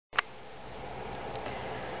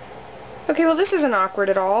Okay, well this isn't awkward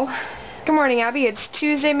at all. Good morning, Abby. It's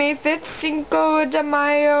Tuesday, May 5th, Cinco de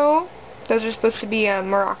Mayo. Those are supposed to be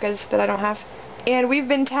maracas that I don't have. And we've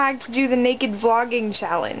been tagged to do the naked vlogging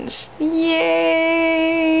challenge.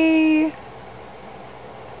 Yay!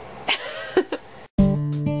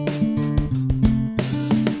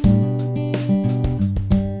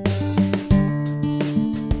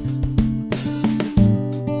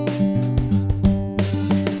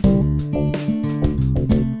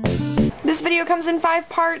 This video comes in 5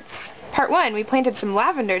 parts. Part 1, we planted some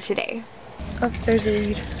lavender today. Oh, there's a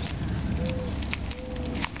weed.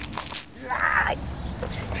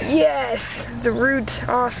 Yes! The root,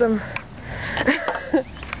 awesome.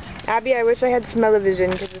 Abby, I wish I had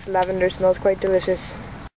smell-o-vision because this lavender smells quite delicious.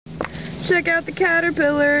 Check out the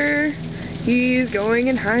caterpillar! He's going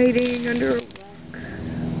and hiding under a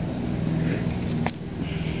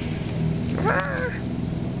rock. Ah.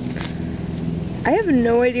 I have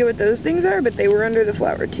no idea what those things are, but they were under the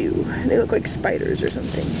flower too. They look like spiders or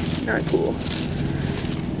something. Not cool.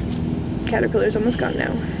 Caterpillar's almost gone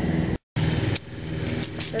now.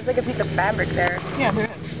 There's like a piece of fabric there. Yeah, there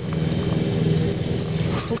is.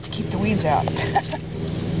 It's supposed to keep the weeds out.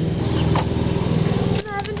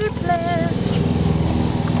 Lavender plant.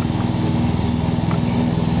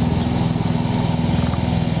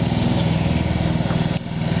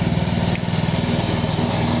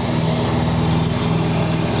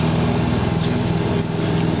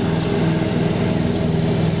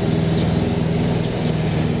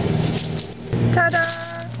 Ta-da!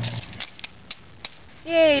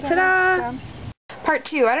 Yay, ta-da! Part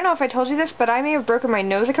 2. I don't know if I told you this, but I may have broken my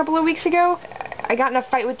nose a couple of weeks ago. I got in a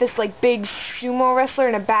fight with this like big sumo wrestler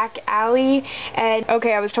in a back alley, and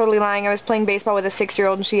okay, I was totally lying. I was playing baseball with a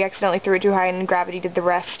 6-year-old and she accidentally threw it too high and gravity did the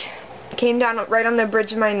rest. It came down right on the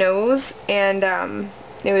bridge of my nose, and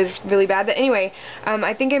it was really bad. But anyway,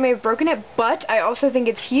 I think I may have broken it, but I also think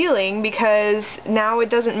it's healing because now it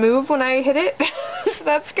doesn't move when I hit it. So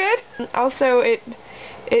that's good. Also, it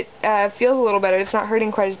feels a little better. It's not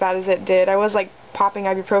hurting quite as bad as it did. I was like popping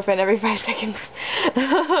ibuprofen every 5 seconds.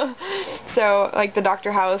 So, like the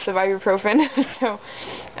Dr. House of ibuprofen.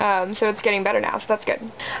 So it's getting better now, so that's good.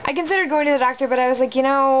 I considered going to the doctor, but I was like, you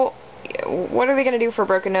know, what are they going to do for a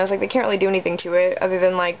broken nose? Like, they can't really do anything to it other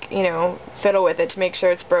than, like, you know, fiddle with it to make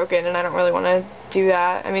sure it's broken, and I don't really want to do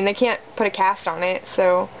that. I mean, they can't put a cast on it,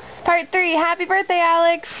 so. Part 3, happy birthday,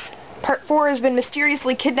 Alex! Part 4 has been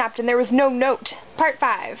mysteriously kidnapped and there was no note. Part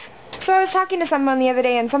 5. So I was talking to someone the other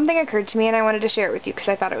day and something occurred to me and I wanted to share it with you because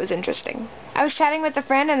I thought it was interesting. I was chatting with a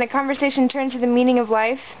friend and the conversation turned to the meaning of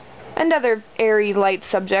life and other airy, light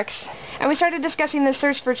subjects. And we started discussing the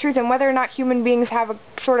search for truth and whether or not human beings have a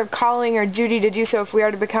sort of calling or duty to do so if we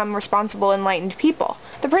are to become responsible, enlightened people.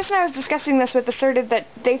 The person I was discussing this with asserted that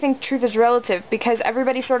they think truth is relative because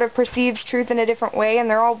everybody sort of perceives truth in a different way and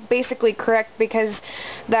they're all basically correct because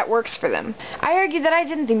that works for them. I argued that I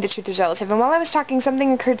didn't think the truth was relative, and while I was talking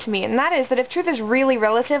something occurred to me, and that is that if truth is really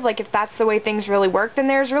relative, like if that's the way things really work, then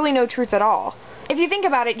there's really no truth at all. If you think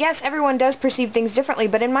about it, yes, everyone does perceive things differently,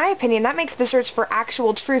 but in my opinion, that makes the search for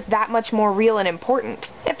actual truth that much more real and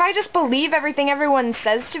important. If I just believe everything everyone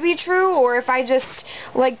says to be true, or if I just,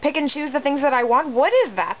 like, pick and choose the things that I want, what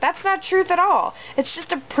is that? That's not truth at all. It's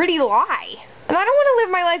just a pretty lie. And I don't want to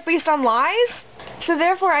live my life based on lies. So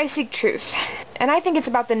therefore, I seek truth. And I think it's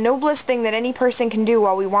about the noblest thing that any person can do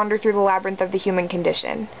while we wander through the labyrinth of the human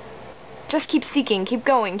condition. Just keep seeking, keep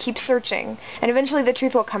going, keep searching, and eventually the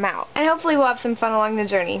truth will come out. And hopefully we'll have some fun along the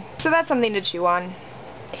journey. So that's something to chew on.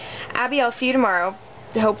 Abby, I'll see you tomorrow,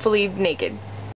 hopefully naked.